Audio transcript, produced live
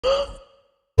Woo,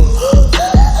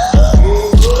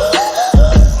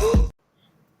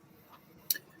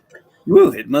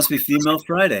 it must be Female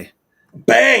Friday.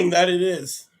 Bang! That it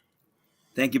is.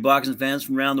 Thank you, boxing fans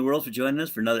from around the world, for joining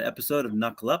us for another episode of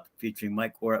Knuckle Up, featuring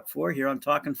Mike Orr at 4 here on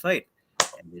Talkin' Fight.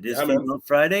 And it is Yeah, man. Female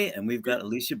Friday, and we've got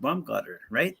Alicia Baumgartner,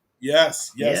 right?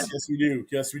 Yes, Yeah. yes, yes, we do.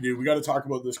 Yes, we do. We got to talk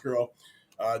about this girl.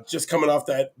 Just coming off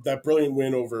that brilliant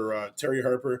win over Terry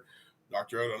Harper,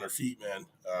 knocked her out on her feet, man.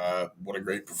 What a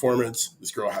great performance!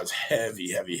 This girl has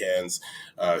heavy, heavy hands.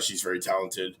 She's very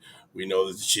talented. We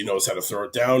know that she knows how to throw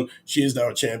it down. She is now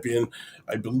a champion.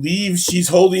 I believe she's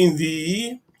holding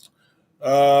the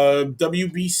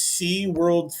WBC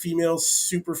World Female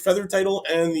Super Feather title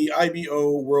and the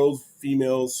IBO World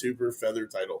Female Super Feather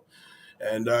title.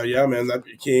 And yeah, man, that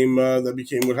became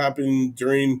what happened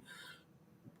during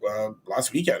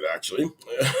last weekend. Actually,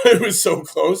 it was so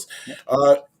close. Yep.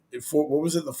 What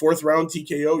was it? The fourth round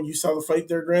TKO. You saw the fight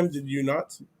there, Graham? Did you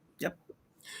not? Yep.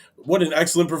 What an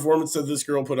excellent performance that this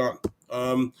girl put on.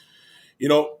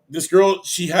 This girl,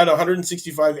 she had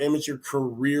 165 amateur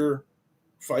career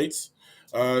fights.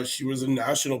 She was a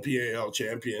national PAL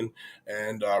champion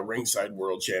and ringside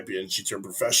world champion. She turned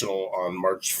professional on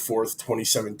March 4th,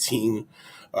 2017,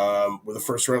 with a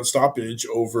first round stoppage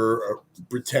over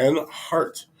Britann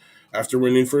Hart. After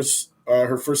winning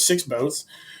her first six bouts,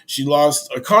 she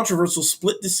lost a controversial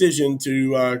split decision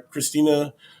to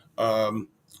Christina, I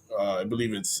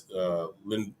believe it's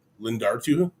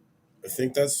Lindartu. I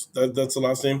think that's the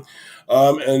last name.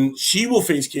 And she will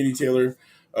face Katie Taylor.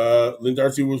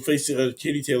 Lindartu will face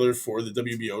Katie Taylor for the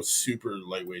WBO super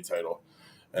lightweight title.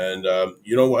 And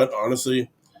you know what?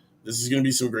 Honestly, this is going to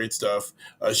be some great stuff.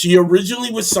 She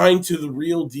originally was signed to the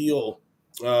Real Deal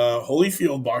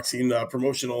Holyfield Boxing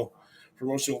promotional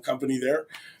company there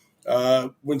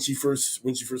when she first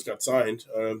got signed.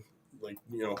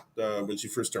 When she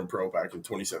first turned pro back in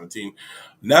 2017.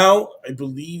 Now I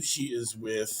believe she is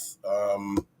with.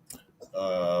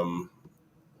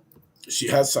 She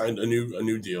has signed a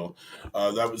new deal.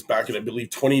 That was back in, I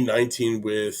believe, 2019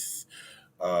 with.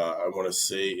 I want to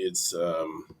say it's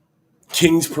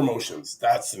King's Promotions.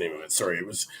 That's the name of it. Sorry, it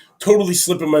was totally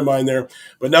slipping my mind there.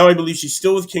 But now I believe she's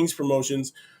still with King's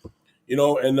Promotions. And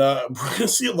we're gonna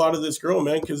see a lot of this girl,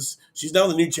 man, because she's now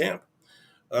the new champ.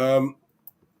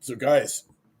 So guys,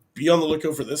 be on the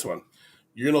lookout for this one.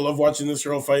 You're gonna love watching this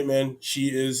girl fight, man. She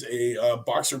is a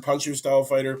boxer puncher style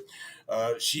fighter.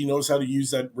 She knows how to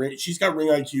use that ring. She's got ring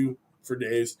IQ for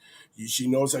days. She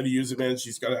knows how to use it, man.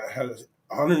 She's had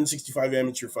 165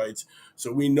 amateur fights,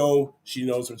 so we know she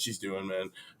knows what she's doing, man.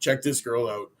 Check this girl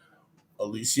out,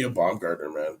 Alicia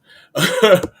Baumgartner, man.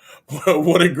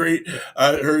 What a great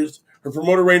her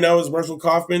promoter right now is Marshall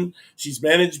Kaufman. She's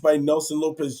managed by Nelson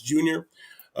Lopez Jr.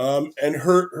 And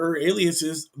her alias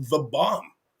is the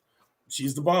Bomb.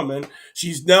 She's the Bomb, man.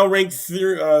 She's now ranked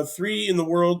three in the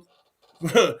world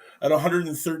at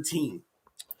 113.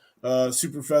 Out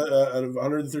of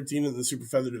 113 in the super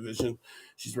feather division,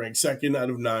 she's ranked second out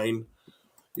of 9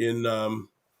 in the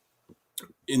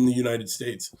United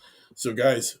States. So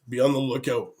guys, be on the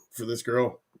lookout for this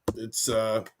girl. It's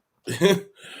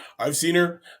I've seen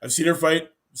her fight.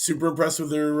 Super impressed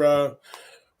with her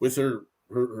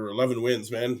 11 wins,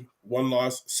 man. 1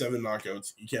 loss, 7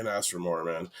 knockouts. You can't ask for more,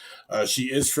 man.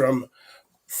 She is from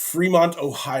Fremont,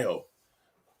 Ohio,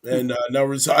 and now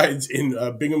resides in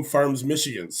Bingham Farms,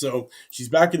 Michigan. So she's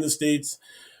back in the States.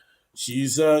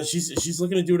 She's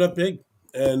looking to do it up big,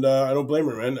 and I don't blame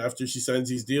her, man. After she signs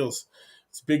these deals,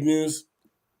 it's big news.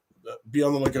 Be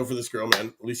on the lookout for this girl,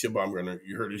 man. Alicia Baumgartner.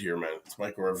 You heard it here, man. It's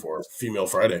Mike Orr for Female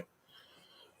Friday.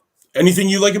 Anything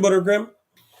you like about her, Graham?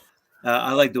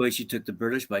 I like the way she took the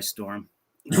British by storm.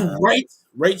 Right.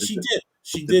 She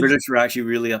did. The British were actually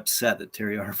really upset that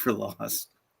Terry Harper lost.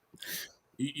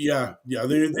 Yeah.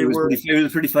 It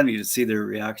was pretty funny to see their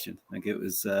reaction. Like it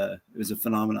was a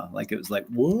phenomenon. Like it was like,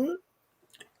 what?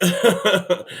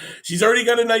 She's already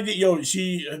got an idea.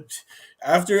 She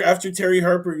after Terry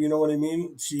Harper, you know what I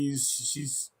mean?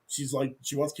 She's like,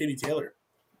 she wants Katie Taylor.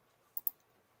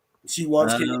 She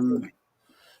wants Katie Taylor.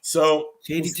 So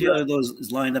Katie Taylor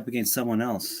is lined up against someone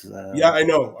else. Yeah, I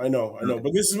know.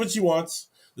 But this is what she wants.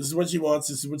 This is what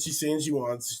she's saying she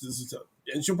wants.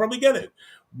 And she'll probably get it,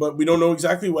 but we don't know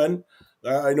exactly when.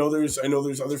 I know there's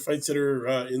other fights that are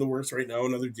in the works right now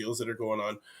and other deals that are going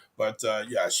on. But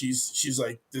yeah, she's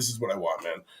like, this is what I want,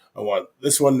 man. I want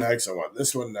this one next. I want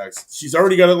this one next. She's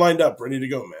already got it lined up, ready to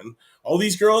go, man. All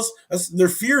these girls, they're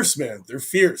fierce, man. They're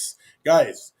fierce,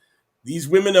 guys. These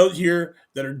women out here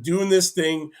that are doing this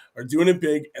thing are doing it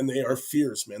big, and they are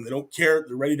fierce, man. They don't care.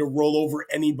 They're ready to roll over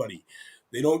anybody.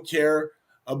 They don't care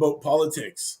about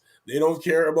politics. They don't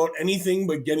care about anything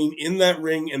but getting in that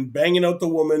ring and banging out the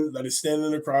woman that is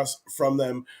standing across from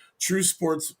them. True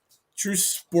sports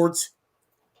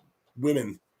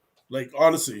women. Like,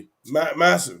 honestly,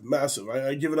 massive, massive.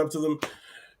 I give it up to them.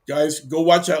 Guys, go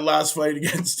watch that last fight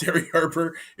against Terry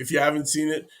Harper if you haven't seen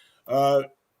it. Uh,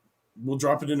 we'll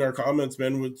drop it in our comments,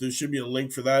 man. There should be a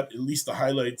link for that, at least the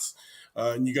highlights.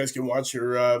 And you guys can watch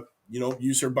her,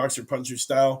 use her boxer puncher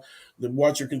style, then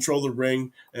watch her control the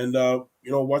ring, and,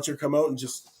 watch her come out and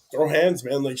just throw hands,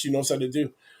 man, like she knows how to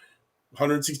do.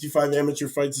 165 amateur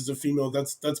fights as a female,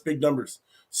 that's big numbers.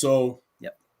 So,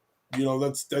 Yep.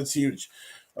 That's huge.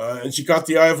 And she caught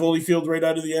the eye of Holyfield right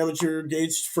out of the amateur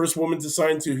gates. First woman to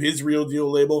sign to his Real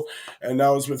Deal label, and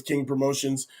now is with King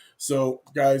Promotions. So,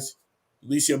 guys,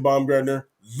 Alicia Baumgardner,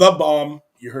 the bomb.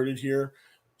 You heard it here.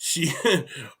 She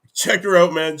check her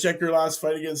out, man. Check her last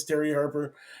fight against Terry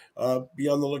Harper. Be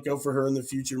on the lookout for her in the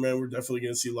future, man. We're definitely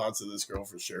going to see lots of this girl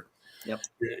for sure. Yep.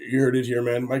 You heard it here,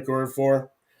 man. Mike Orr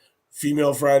 4.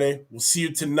 Female Friday. We'll see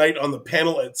you tonight on the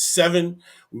panel at 7.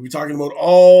 We'll be talking about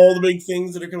all the big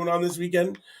things that are coming on this weekend,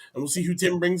 and we'll see who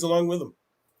Tim brings along with him.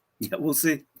 Yeah, we'll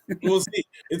see. We'll see.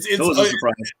 It's always a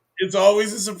surprise. It's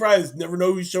always a surprise. Never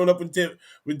know who's showing up when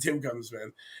Tim comes,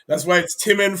 man. That's why it's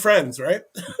Tim and Friends, right?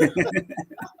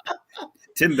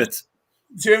 Timbits.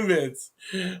 Timbits.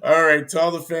 All right, to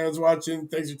all the fans watching,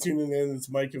 thanks for tuning in. It's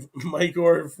Mike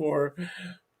Orr for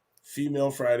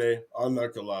Female Friday on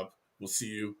Knuckle Up. We'll see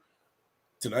you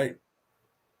tonight.